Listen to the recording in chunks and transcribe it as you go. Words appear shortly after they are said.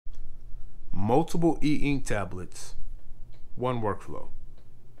multiple e-ink tablets, one workflow.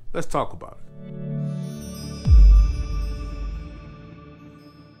 Let's talk about it.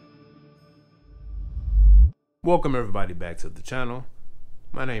 Welcome everybody back to the channel.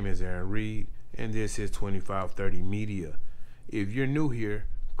 My name is Aaron Reed and this is 2530 Media. If you're new here,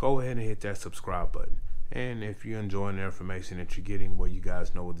 go ahead and hit that subscribe button. And if you're enjoying the information that you're getting, well, you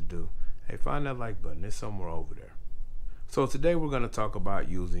guys know what to do. Hey, find that like button. It's somewhere over there. So today we're going to talk about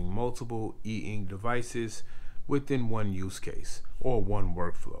using multiple e-ink devices within one use case or one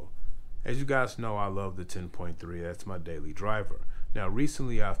workflow. As you guys know, I love the 10.3. That's my daily driver. Now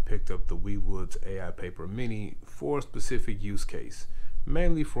recently I've picked up the VIWoods AI Paper Mini for a specific use case,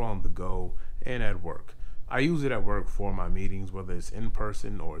 mainly for on the go and at work. I use it at work for my meetings, whether it's in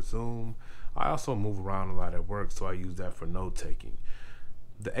person or Zoom. I also move around a lot at work, so I use that for note taking.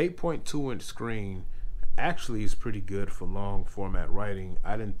 The 8.2-inch screen actually is pretty good for long format writing.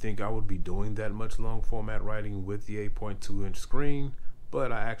 I didn't think I would be doing that much long format writing with the 8.2-inch screen,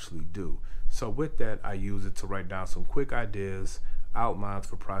 but I actually do. So with that, I use it to write down some quick ideas, outlines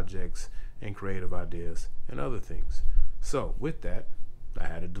for projects, and creative ideas, and other things. So with that, I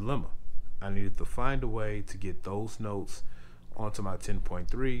had a dilemma. I needed to find a way to get those notes onto my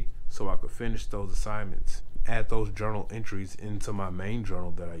 10.3 so I could finish those assignments, add those journal entries into my main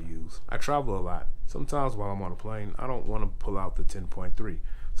journal that I use. I travel a lot. Sometimes while I'm on a plane, I don't want to pull out the 10.3.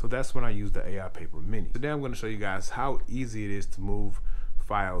 So that's when I use the AI Paper Mini. Today I'm going to show you guys how easy it is to move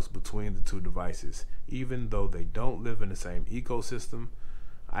files between the two devices. Even though they don't live in the same ecosystem,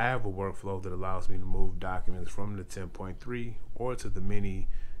 I have a workflow that allows me to move documents from the 10.3 or to the Mini,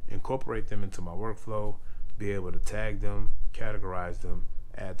 incorporate them into my workflow, be able to tag them, categorize them,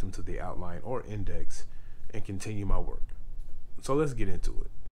 add them to the outline or index, and continue my work. So let's get into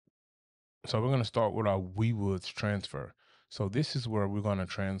it. So we're going to start with our VIWoods transfer. So this is where we're going to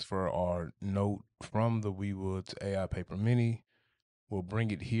transfer our note from the VIWoods AI Paper Mini. We'll bring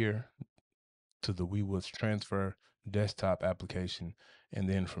it here to the VIWoods transfer desktop application, and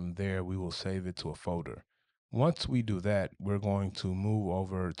then from there we will save it to a folder. Once we do that, we're going to move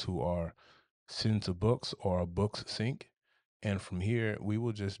over to our send to Boox or a Boox sync, and from here we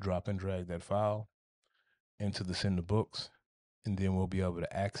will just drop and drag that file into the send to Boox, and then we'll be able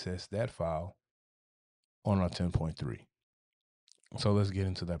to access that file on our 10.3. So let's get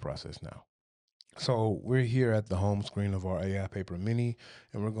into that process now. So we're here at the home screen of our AI Paper Mini,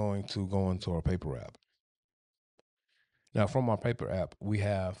 and we're going to go into our paper app. Now from our paper app, we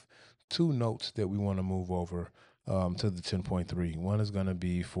have two notes that we want to move over to the 10.3. One is going to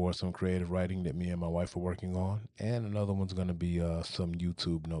be for some creative writing that me and my wife are working on, and another one's going to be some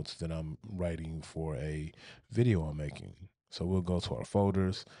YouTube notes that I'm writing for a video I'm making. So we'll go to our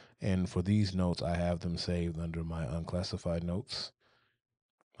folders, and for these notes, I have them saved under my unclassified notes.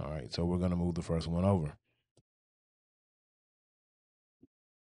 All right, so we're going to move the first one over.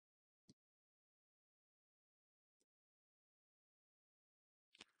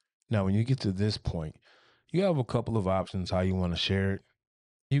 Now, when you get to this point, you have a couple of options how you want to share it.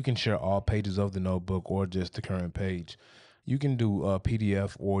 You can share all pages of the notebook or just the current page. You can do a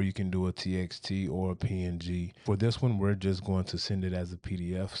PDF or you can do a TXT or a PNG. For this one, we're just going to send it as a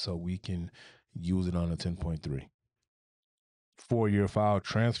PDF so we can use it on a 10.3. For your file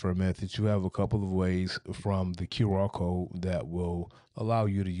transfer methods, you have a couple of ways from the QR code that will allow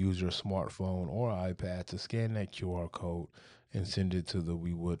you to use your smartphone or iPad to scan that QR code and send it to the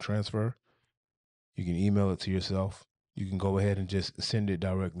VIWoods transfer. You can email it to yourself. You can go ahead and just send it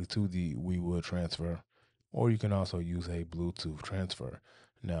directly to the VIWoods transfer, or you can also use a Bluetooth transfer.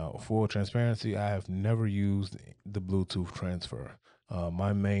 Now, for transparency, I have never used the Bluetooth transfer.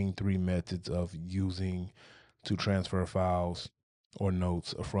 My main three methods of using to transfer files or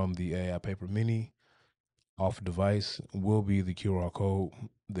notes from the AI Paper Mini off device will be the QR code,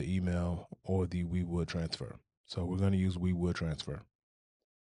 the email, or the VIWoods transfer. So we're going to use VIWoods transfer.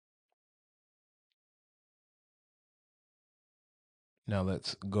 Now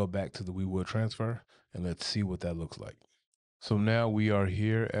let's go back to the VIWoods transfer and let's see what that looks like. So now we are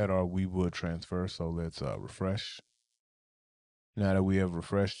here at our VIWoods transfer. So let's refresh. Now that we have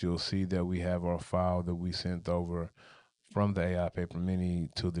refreshed, you'll see that we have our file that we sent over from the AI Paper Mini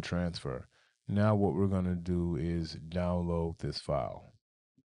to the transfer. Now what we're going to do is download this file.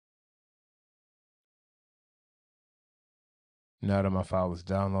 Now that my file is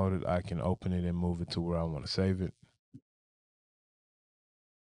downloaded, I can open it and move it to where I want to save it.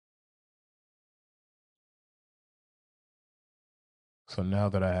 So now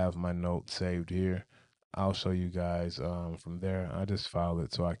that I have my note saved here, I'll show you guys from there. I just file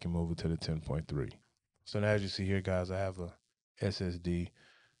it so I can move it to the 10.3. So now as you see here, guys, I have a SSD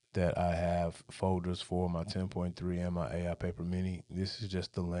that I have folders for my 10.3 and my AI Paper Mini. This is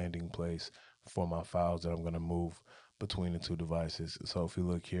just the landing place for my files that I'm going to move between the two devices. So if you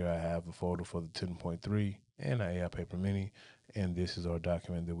look here, I have a folder for the 10.3 and the AI Paper Mini, and this is our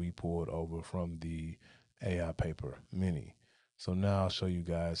document that we pulled over from the AI Paper Mini. So now I'll show you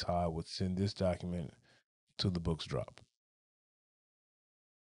guys how I would send this document to the Boox Drop.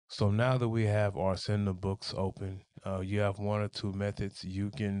 So now that we have our send the books open, you have one or two methods. You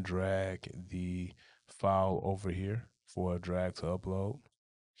can drag the file over here for a drag to upload,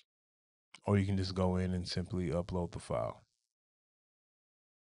 or you can just go in and simply upload the file.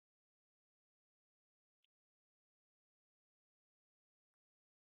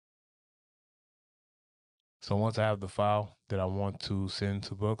 So once I have the file that I want to send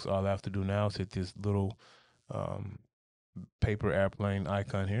to Boox, all I have to do now is hit this little um, paper airplane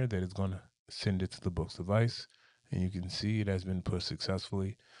icon here that is going to send it to the Boox device. And you can see it has been pushed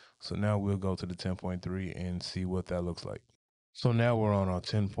successfully. So now we'll go to the 10.3 and see what that looks like. So now we're on our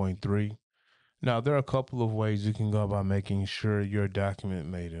 10.3. Now there are a couple of ways you can go about making sure your document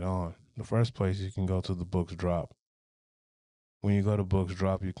made it on. The first place, you can go to the Boox Drop. When you go to Boox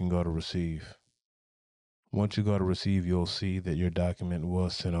Drop, you can go to Receive. Once you go to Receive, you'll see that your document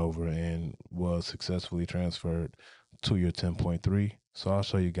was sent over and was successfully transferred to your 10.3. So I'll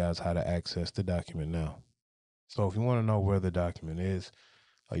show you guys how to access the document now. So if you want to know where the document is,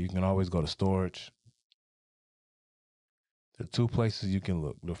 you can always go to Storage. There are two places you can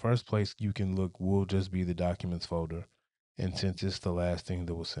look. The first place you can look will just be the Documents folder. And since it's the last thing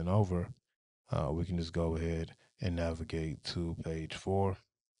that was sent over, we can just go ahead and navigate to page 4.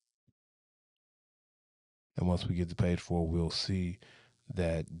 And once we get to page 4, we'll see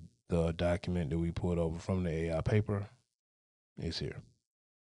that the document that we pulled over from the AI paper is here.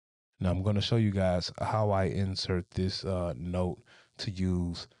 Now I'm going to show you guys how I insert this note to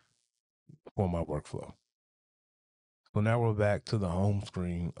use for my workflow. So now we're back to the home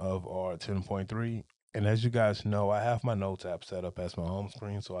screen of our 10.3. And as you guys know, I have my Notes app set up as my home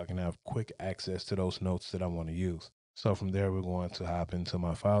screen so I can have quick access to those notes that I want to use. So from there, we're going to hop into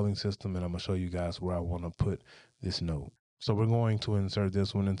my filing system, and I'm going to show you guys where I want to put this note. So we're going to insert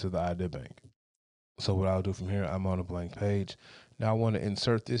this one into the idea bank. So what I'll do from here, I'm on a blank page. Now I want to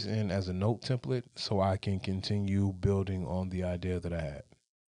insert this in as a note template so I can continue building on the idea that I had.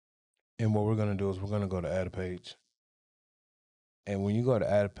 And what we're going to do is we're going to go to add a page. And when you go to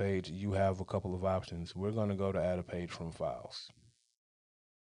add a page, you have a couple of options. We're going to go to add a page from files.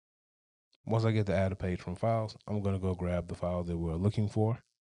 Once I get to add a page from files, I'm going to go grab the file that we're looking for.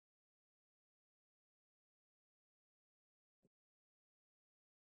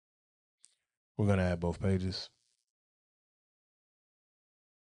 We're going to add both pages.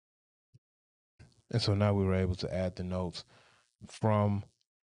 And so now we were able to add the notes from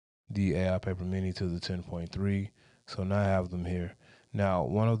the AI Paper Mini to the 10.3. So now I have them here. Now,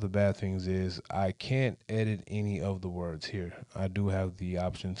 one of the bad things is I can't edit any of the words here. I do have the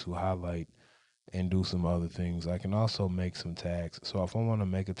option to highlight and do some other things. I can also make some tags. So if I want to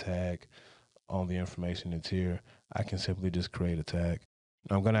make a tag on the information that's here, I can simply just create a tag.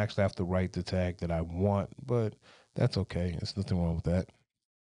 I'm going to actually have to write the tag that I want, but that's okay. There's nothing wrong with that.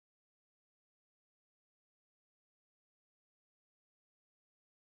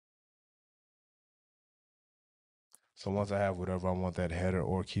 So once I have whatever I want that header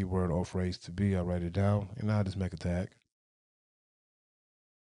or keyword or phrase to be, I write it down and I just make a tag.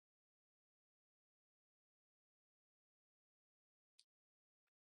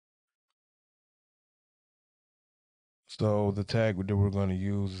 So the tag that we're going to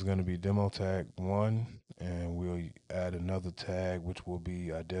use is going to be demo tag 1, and we'll add another tag, which will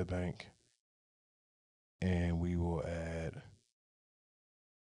be idea bank, and we will add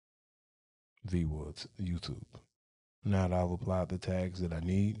VIWoods YouTube. Now that I've applied the tags that I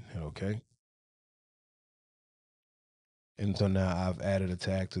need, hit OK. And so now I've added a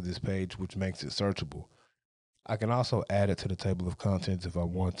tag to this page, which makes it searchable. I can also add it to the table of contents if I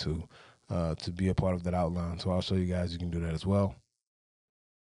want to be a part of that outline. So I'll show you guys you can do that as well.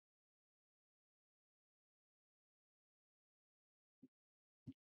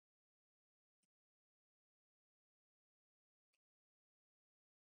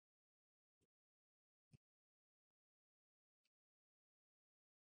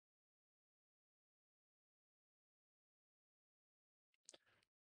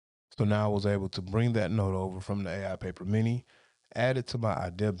 So now I was able to bring that note over from the AI Paper Mini, add it to my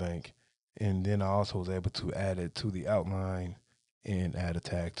idea bank, and then I also was able to add it to the outline and add a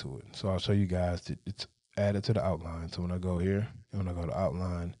tag to it. So I'll show you guys that it's added to the outline. So when I go here, and when I go to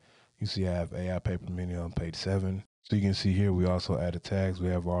outline, you see I have AI Paper Mini on page 7. So you can see here we also added tags. We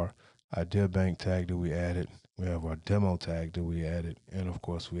have our idea bank tag that we added. We have our demo tag that we added. And of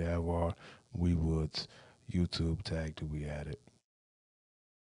course we have our VIWoods YouTube tag that we added.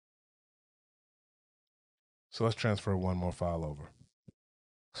 So let's transfer one more file over.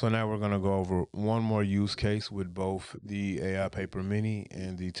 So now we're going to go over one more use case with both the AI Paper Mini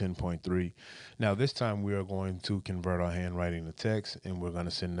and the 10.3. Now this time we are going to convert our handwriting to text, and we're going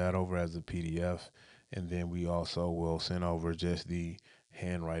to send that over as a PDF. And then we also will send over just the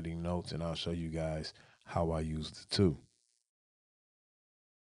handwriting notes, and I'll show you guys how I use the two.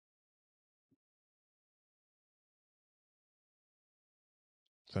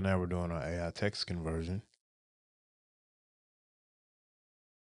 So now we're doing our AI text conversion.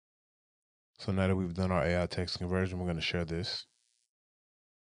 So now that we've done our AI text conversion, we're going to share this.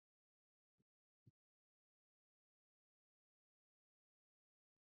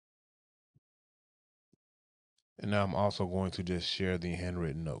 And now I'm also going to just share the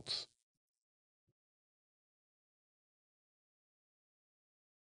handwritten notes.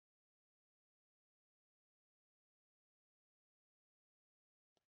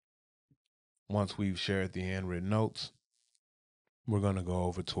 Once we've shared the handwritten notes, we're going to go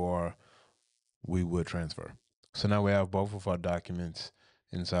over to our VIWoods transfer. So now we have both of our documents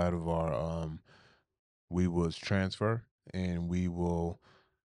inside of our VIWoods transfer, and we will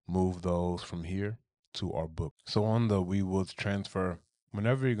move those from here to our book. So on the VIWoods transfer,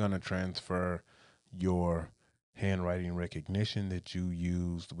 whenever you're going to transfer your handwriting recognition that you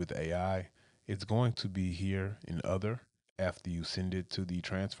used with AI, it's going to be here in other. After you send it to the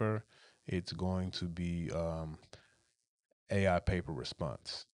transfer, it's going to be AI paper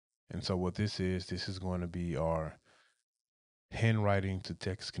response. And so what this is going to be our handwriting to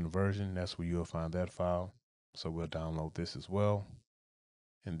text conversion. That's where you'll find that file. So we'll download this as well.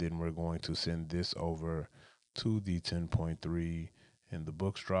 And then we're going to send this over to the 10.3 in the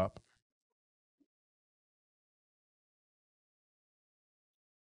Boox drop.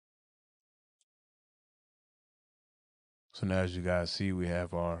 So now as you guys see, we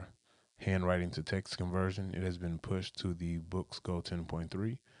have our handwriting to text conversion. It has been pushed to the Boox Go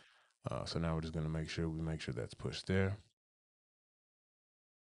 10.3. So now we're just going to make sure that's pushed there.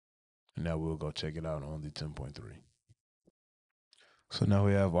 And now we'll go check it out on the 10.3. So now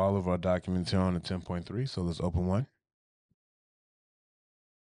we have all of our documents here on the 10.3. So let's open one.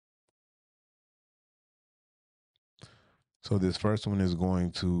 So this first one is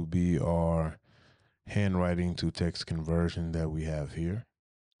going to be our handwriting to text conversion that we have here.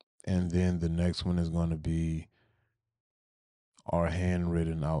 And then the next one is going to be our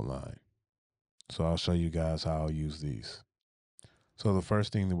handwritten outline. So I'll show you guys how I'll use these. So the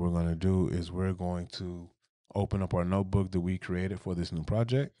first thing that we're going to do is we're going to open up our notebook that we created for this new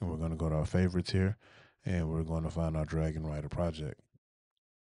project. And we're going to go to our favorites here, and we're going to find our drag and writer project.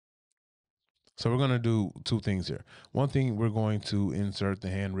 So we're going to do two things here. One thing, we're going to insert the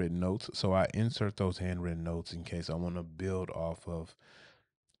handwritten notes. So I insert those handwritten notes in case I want to build off of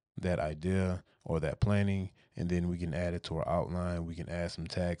that idea or that planning, and then we can add it to our outline. We can add some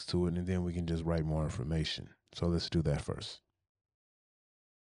tags to it, and then we can just write more information. So let's do that first.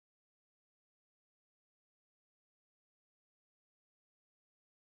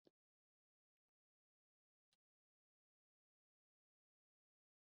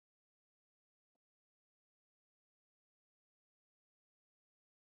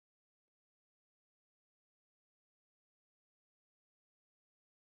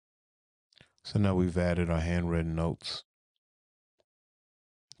 So now we've added our handwritten notes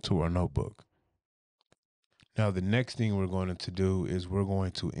to our notebook. Now the next thing we're going to do is we're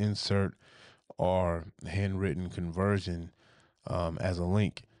going to insert our handwritten conversion as a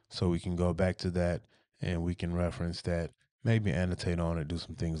link, so we can go back to that and we can reference that, maybe annotate on it, do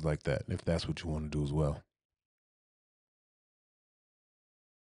some things like that if that's what you want to do as well.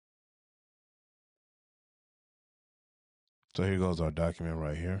 So here goes our document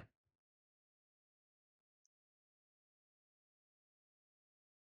right here.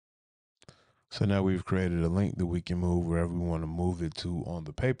 So now we've created a link that we can move wherever we want to move it to on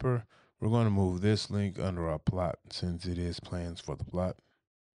the paper. We're going to move this link under our plot since it is plans for the plot.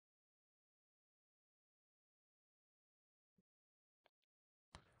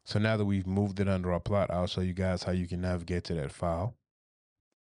 So now that we've moved it under our plot, I'll show you guys how you can navigate to that file.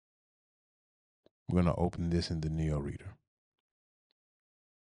 We're going to open this in the Neo Reader.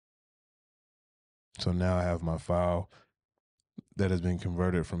 So now I have my file that has been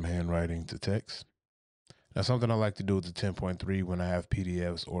converted from handwriting to text. Now, something I like to do with the 10.3 when I have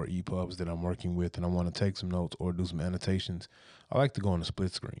PDFs or EPUBs that I'm working with and I want to take some notes or do some annotations, I like to go on a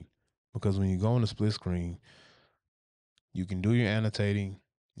split screen. Because when you go on a split screen, You can do your annotating.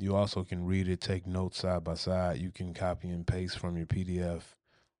 You also can read it, take notes side by side. You can copy and paste from your PDF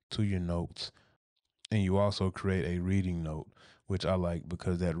to your notes. And you also create a reading note, which I like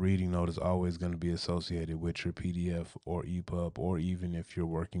because that reading note is always going to be associated with your PDF or EPUB, or even if you're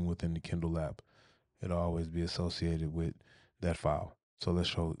working within the Kindle app, it'll always be associated with that file. So let's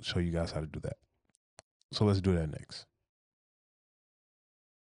show you guys how to do that. So let's do that next.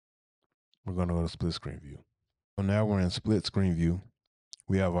 We're going to go to split screen view. So now we're in split screen view.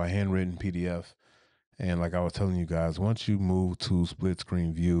 We have our handwritten PDF. And like I was telling you guys, once you move to split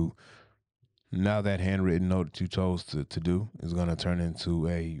screen view, now that handwritten note that you chose to do is going to turn into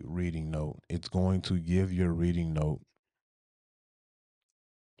a reading note. It's going to give your reading note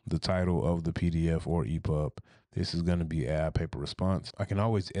the title of the PDF or EPUB. This is going to be AI Paper Response. I can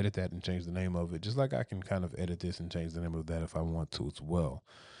always edit that and change the name of it, just like I can kind of edit this and change the name of that if I want to as well.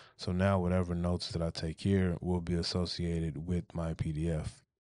 So now whatever notes that I take here will be associated with my PDF.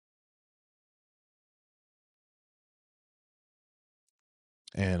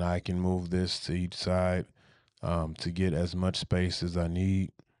 And I can move this to each side to get as much space as I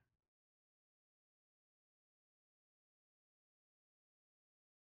need.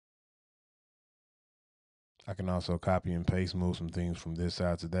 I can also copy and paste, move some things from this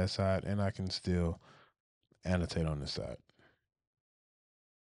side to that side, and I can still annotate on this side.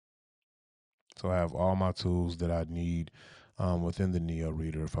 So I have all my tools that I need within the Neo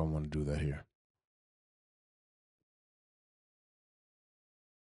Reader if I want to do that here.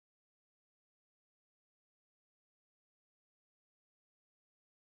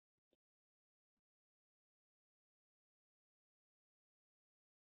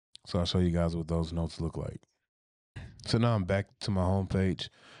 So I'll show you guys what those notes look like. So now I'm back to my home page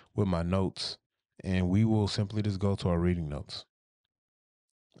with my notes, and we will simply just go to our reading notes.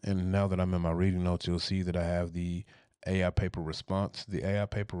 And now that I'm in my reading notes, you'll see that I have the AI Paper Response. The AI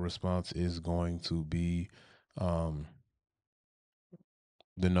Paper Response is going to be the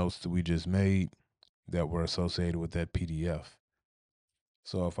notes that we just made that were associated with that PDF.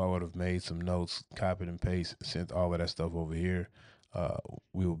 So if I would have made some notes, copied and paste, sent all of that stuff over here,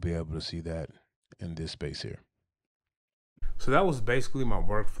 we will be able to see that in this space here. So that was basically my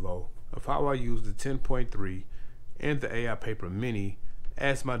workflow of how I use the 10.3 and the AI Paper Mini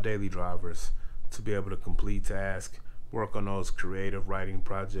as my daily drivers to be able to complete tasks, work on those creative writing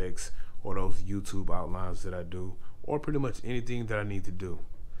projects or those YouTube outlines that I do, or pretty much anything that I need to do.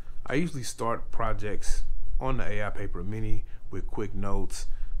 I usually start projects on the AI Paper Mini with quick notes,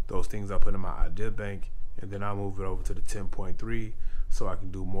 those things I put in my idea bank, and then I move it over to the 10.3 so I can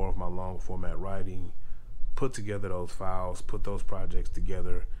do more of my long format writing, put together those files, put those projects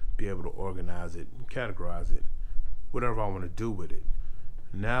together, be able to organize it, categorize it, whatever I want to do with it.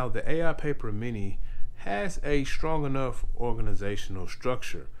 Now the AI Paper Mini has a strong enough organizational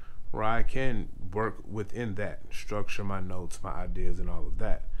structure where I can work within that, structure my notes, my ideas, and all of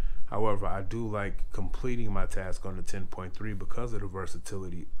that. However, I do like completing my task on the 10.3 because of the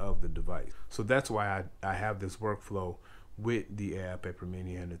versatility of the device. So that's why I have this workflow with the AI Paper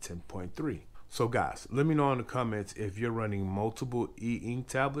Mini and the 10.3. So guys, let me know in the comments if you're running multiple e-ink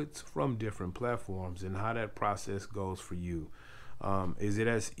tablets from different platforms and how that process goes for you. Is it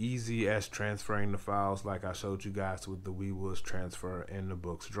as easy as transferring the files like I showed you guys with the VIWoods transfer and the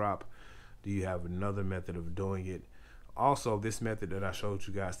Boox drop? Do you have another method of doing it? Also, this method that I showed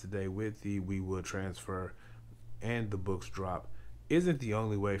you guys today with the VIWoods transfer and the Boox drop isn't the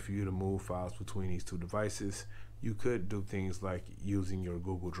only way for you to move files between these two devices. You could do things like using your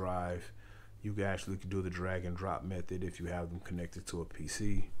Google Drive. You actually could do the drag and drop method if you have them connected to a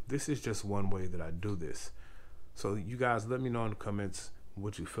PC. This is just one way that I do this. So you guys let me know in the comments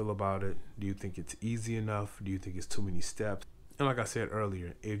what you feel about it. Do you think it's easy enough? Do you think it's too many steps? And like I said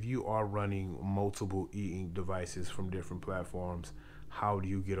earlier, if you are running multiple e-ink devices from different platforms, how do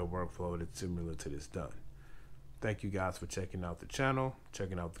you get a workflow that's similar to this done? Thank you guys for checking out the channel,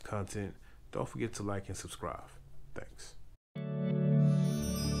 checking out the content. Don't forget to like and subscribe. Thanks.